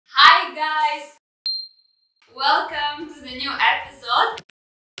guys! Welcome to the new episode.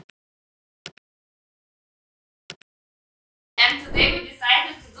 And today we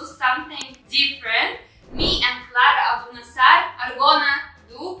decided to do something different. Me and Clara Abou Nassar are gonna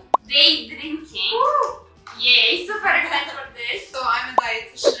do day drinking. Woo! Yay, super excited for this. So I'm a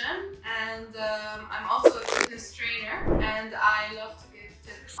dietitian and I'm also a fitness trainer, and I love to give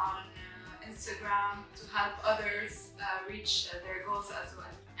tips on Instagram to help others reach their goals as well.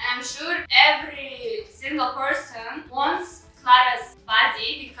 And I'm sure every single person wants Clara's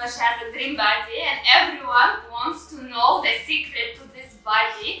body because she has a dream body, and everyone wants to know the secret to this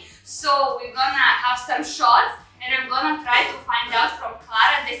body. So we're gonna have some shots and I'm gonna try to find out from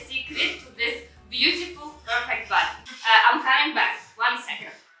Clara the secret to this beautiful, perfect body. I'm coming back. 1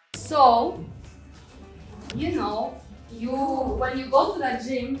 second. So, you know, when you go to the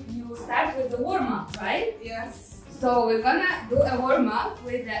gym, you start with the warm-up, right? Yes. So we're gonna do a warm-up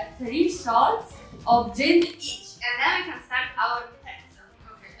with 3 shots of gin each, and then we can start our episode.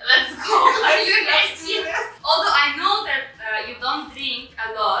 Okay, let's go. Are you ready? Although I know that you don't drink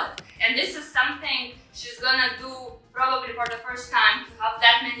a lot, and this is something she's gonna do probably for the first time, to have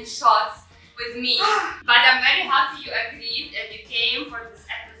that many shots with me. But I'm very happy you agreed and you came for this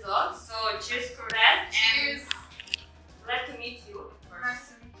episode. So cheers to that. Cheers. And glad to meet you. Nice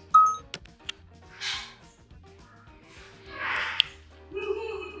to meet you.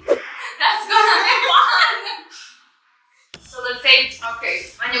 That's gonna be fun. So let's say, okay,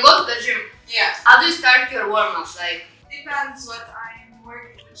 when you go to the gym, yeah. How do you start your warm-ups? Like, depends what I'm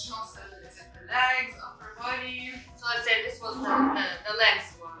working with. Muscle, is it the legs, upper body? So let's say this was the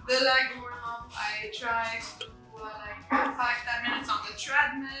legs one. The leg warm-up, I try to do like 5-10 minutes on the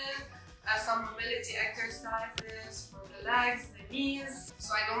treadmill, some mobility exercises for the legs, the knees,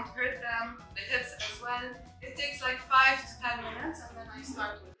 so I don't hurt them, the hips as well. It takes like 5 to 10 minutes, and then I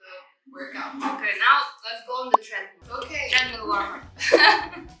start with the workout. Okay, now let's go on the treadmill. Okay. Treadmill warm-up.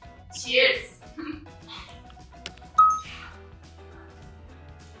 Cheers.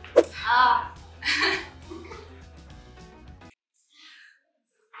 Ah.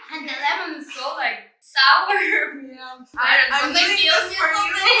 And the lemon is so like sour. Yeah. I'm doing this for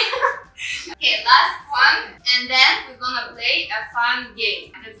you. Okay, last one, and then we're gonna play a fun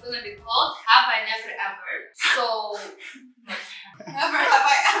game. It's gonna be called Have I Never Ever. So Never have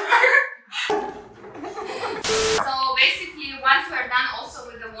I ever. So basically, once we're done also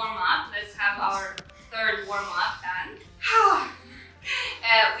with the warm-up, let's have our third warm-up done.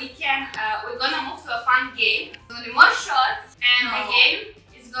 We're gonna move to a fun game. It's gonna be more shots, and the game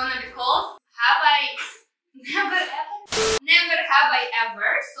is gonna be called Have I Never Ever? Never have I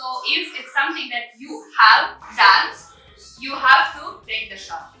ever. So if it's something that you have done, you have to take the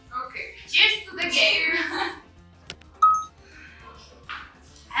shot. Okay. Cheers to the game.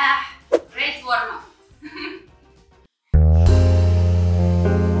 Great warm-up.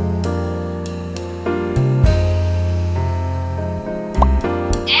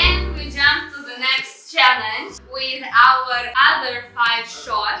 Challenge with our other 5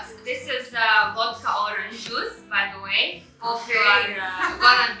 shots. This is vodka orange juice, by the way. Hope you are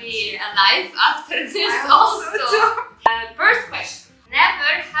gonna be alive after this also. First question.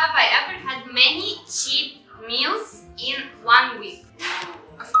 Never have I ever had many cheat meals in 1 week.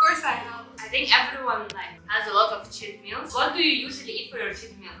 Of course I have. I think everyone has a lot of cheat meals. What do you usually eat for your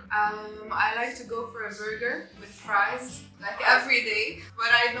cheat meal? I like to go for a burger with fries, like every day,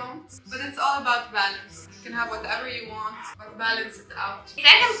 but I don't. But it's all about balance. You can have whatever you want, but balance it out.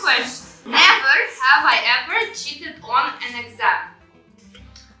 Second question. Never have I ever cheated on an exam.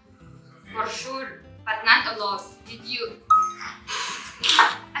 For sure, but not a lot. Did you?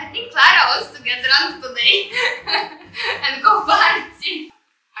 I think Clara wants to get drunk today and go party.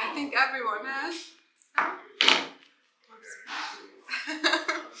 I think everyone has.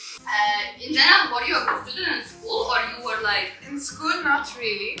 In general, were you a good student in school, or you were like... In school, not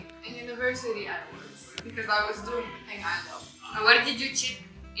really. In university, I was. Because I was doing the thing I love. Where did you cheat?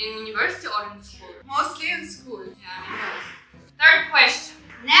 In university or in school? Mostly in school. Yeah. Third question.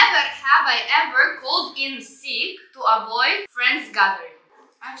 Never have I ever called in sick to avoid friends gathering.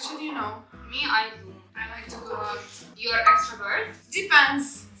 Actually, no. Me, I do. I like to go out. You're extrovert?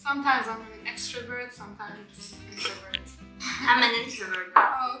 Depends. Sometimes I'm an extrovert, sometimes introvert. I'm an introvert.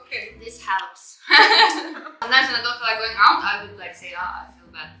 Oh, okay. This helps. Sometimes when I don't feel like going out, I would like say, I feel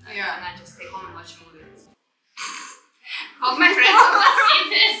bad. Yeah. And I just stay home and watch movies. Hope my friends will not see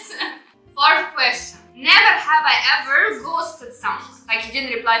this. Fourth question. Never have I ever ghosted someone. Like you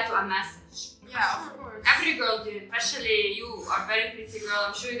didn't reply to a message. Yeah, of course. Every girl did, especially you are a very pretty girl.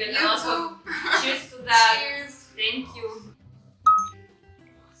 I'm sure you get a You lot too. of cheers to that. Cheers. Thank you.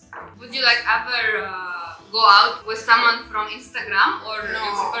 Would you like ever go out with someone from Instagram, or No.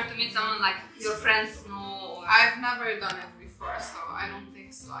 you prefer to meet someone like your friends know? Or... I've never done it before, so I don't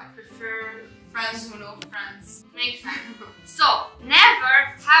think so. I prefer friends who know friends. Makes sense. So, never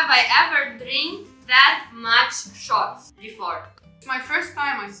have I ever drink that much shots before. It's my first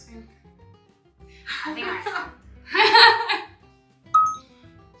time, I think. I think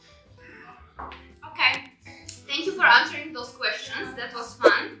Okay. Thank you for answering those questions. That was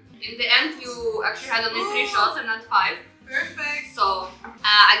fun. In the end, you actually had only 3 shots and not 5. Perfect. So,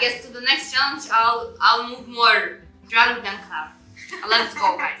 I guess to the next challenge, I'll move more drunk than Clara. Let's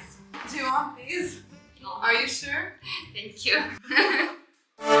go, guys. Do you want these? No. Are you sure? Thank you.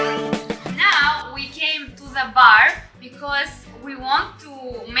 Now we came to the bar because we want to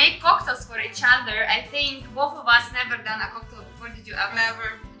make cocktails for each other. I think both of us never done a cocktail before. Did you ever? Never.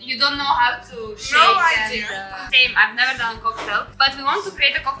 You don't know how to shake. No idea. Same, I've never done a cocktail. But we want to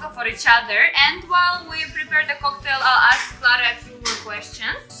create a cocktail for each other. And while we prepare the cocktail, I'll ask Clara a few more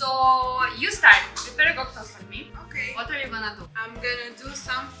questions. So you start. Prepare a cocktail for me. Okay. What are you gonna do? I'm gonna do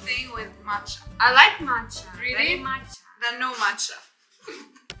something with matcha. I like matcha. Really? Very matcha. Then no matcha.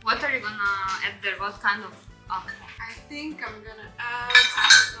 What are you gonna add there? What kind of alcohol? I think I'm gonna add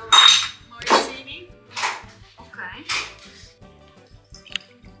some martini Okay.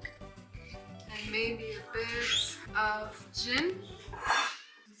 and maybe a bit of gin.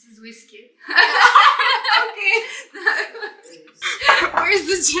 This is whiskey. Okay. Where's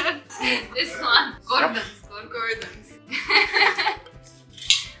the gin? This one. Gordon's. Gordon's.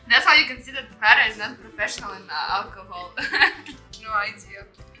 That's how you can see that Clara is not professional in alcohol. No idea.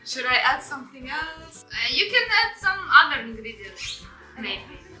 Should I add something else? You can add some other ingredients,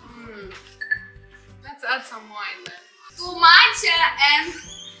 maybe. Let's add some wine then. 2 matcha and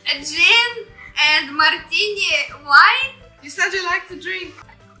a gin and martini wine. You said you like to drink.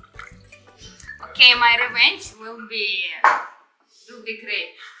 Okay, my revenge will be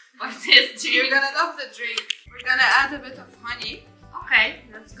great for this drink. You're gonna love the drink. We're gonna add a bit of honey Okay,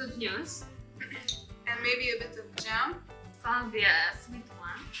 that's good news. and maybe a bit of jam. Gonna be a sweet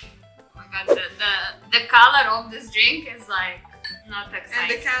one. Oh my god, the color of this drink is like not And the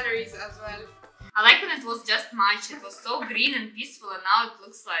exciting. calories as well. I like when it was just matcha. It was so green and peaceful, and now it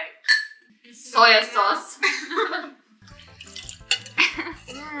looks like soya sauce.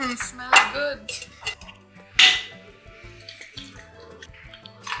 Smells good.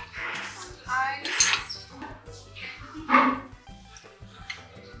 Ice.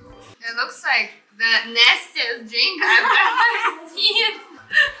 It looks like the nastiest drink I've ever seen.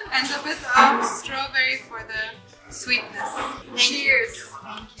 And a bit of strawberry for the sweetness. Cheers.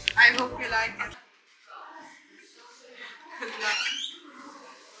 I hope you like it. Good luck.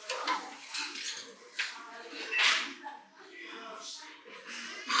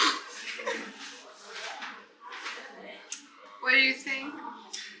 What do you think?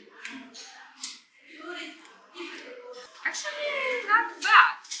 Actually, not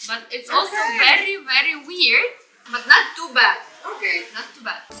bad. But it's also Okay. very, very weird. But not too bad. Okay. Not too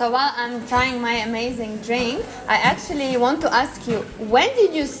bad. So while I'm trying my amazing drink, I actually want to ask you, when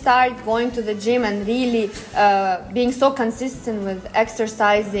did you start going to the gym and really being so consistent with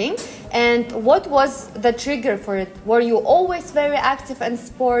exercising? And what was the trigger for it? Were you always very active and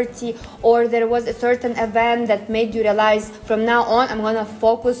sporty, or there was a certain event that made you realize from now on I'm gonna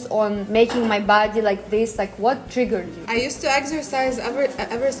focus on making my body like this? Like, what triggered you? I used to exercise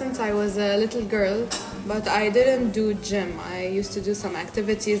ever since I was a little girl, but I didn't do gym. I used to do some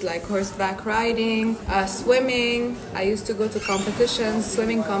activities like horseback riding, swimming. I used to go to competitions,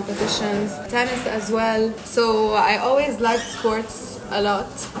 swimming competitions, tennis as well. So I always liked sports a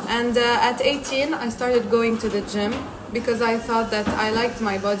lot. And at 18, I started going to the gym because I thought that I liked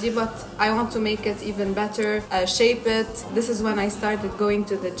my body, but I want to make it even better, shape it. This is when I started going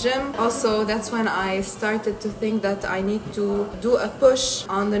to the gym. Also, that's when I started to think that I need to do a push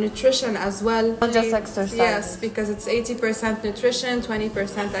on the nutrition as well. Not just exercise. Yes, because it's 80% nutrition,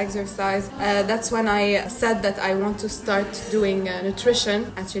 20% exercise. That's when I said that I want to start doing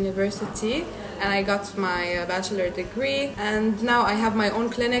nutrition at university. And I got my bachelor degree, and now I have my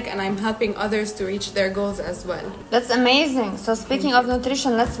own clinic and I'm helping others to reach their goals as well. That's amazing. So speaking of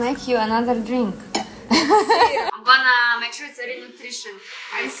nutrition, let's make you another drink. I'm gonna make sure it's very nutrition.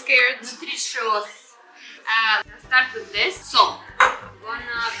 I'm scared. Nutritious. Let's start with this. So, I'm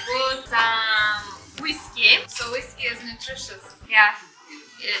gonna put some whiskey. So whiskey is nutritious. Yeah,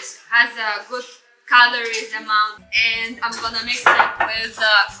 it has a good calories amount, and I'm gonna mix it with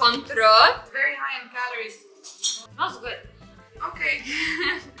control. Very high in calories. Smells good. Okay.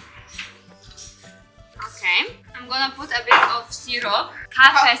 Okay. I'm gonna put a bit of syrup,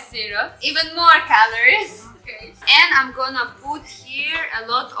 cafe syrup, even more calories. Okay. And I'm gonna put here a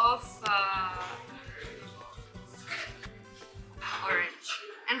lot of orange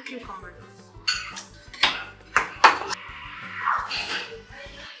and cucumber.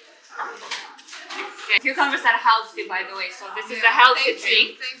 Okay. Cucumbers are healthy, by the way, so this is a healthy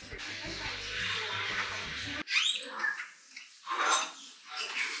drink. Thank you.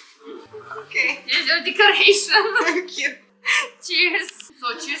 Okay. Here's your decoration. Thank you. Cheers.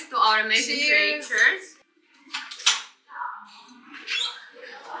 So cheers to our amazing Cheers. creators.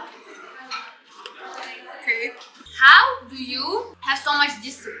 Okay. How do you have so much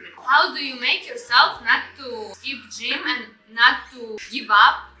discipline? How do you make yourself not to skip gym and not to give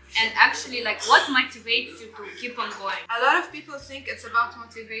up? And actually, like, what motivates you to keep on going? A lot of people think it's about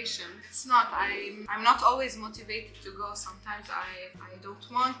motivation. It's not. I'm not always motivated to go. Sometimes I don't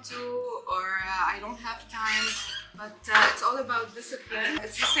want to, or I don't have time. But it's all about discipline.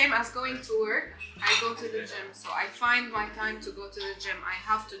 It's the same as going to work. I go to the gym, so I find my time to go to the gym. I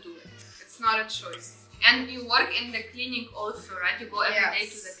have to do it. It's not a choice. And you work in the clinic also, right? You go every day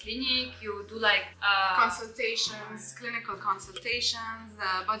to the clinic, you do like consultations, clinical consultations,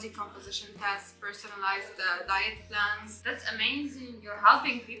 body composition tests, personalized diet plans. That's amazing. You're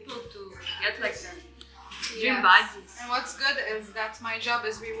helping people to get like dream bodies. And what's good is that my job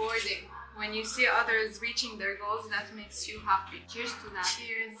is rewarding. When you see others reaching their goals, that makes you happy. Cheers to that.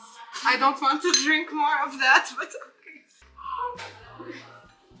 Cheers. I don't want to drink more of that, but okay.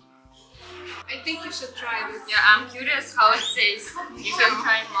 I think you should try this. Yeah, I'm curious how it tastes. You can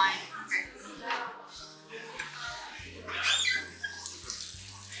try mine. Okay.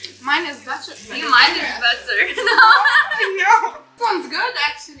 Mine is better. Mine is better. No. This one's good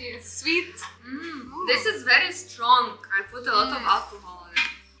actually. It's sweet. This is very strong. I put a lot of alcohol in it.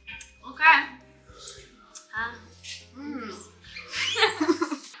 Okay.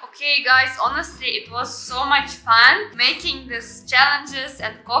 Okay guys, honestly it was so much fun making these challenges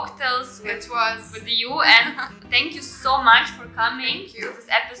and cocktails with you, and thank you so much for coming to this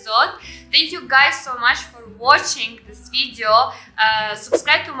episode. Thank you guys so much for watching this video.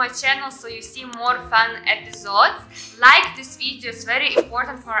 Subscribe to my channel so you see more fun episodes. Like this video, it's very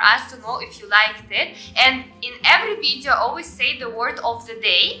important for us to know if you liked it. And in every video I always say the word of the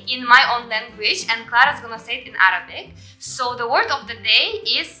day in my own language, and Clara's gonna say it in Arabic. So the word of the day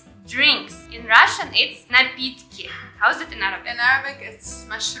is drinks. In Russian it's napitki. How's it in Arabic? In Arabic it's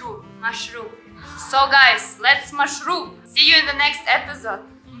mashroob. Mashroob. So guys, let's mashroob. See you in the next episode.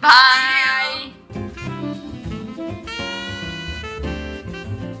 Bye.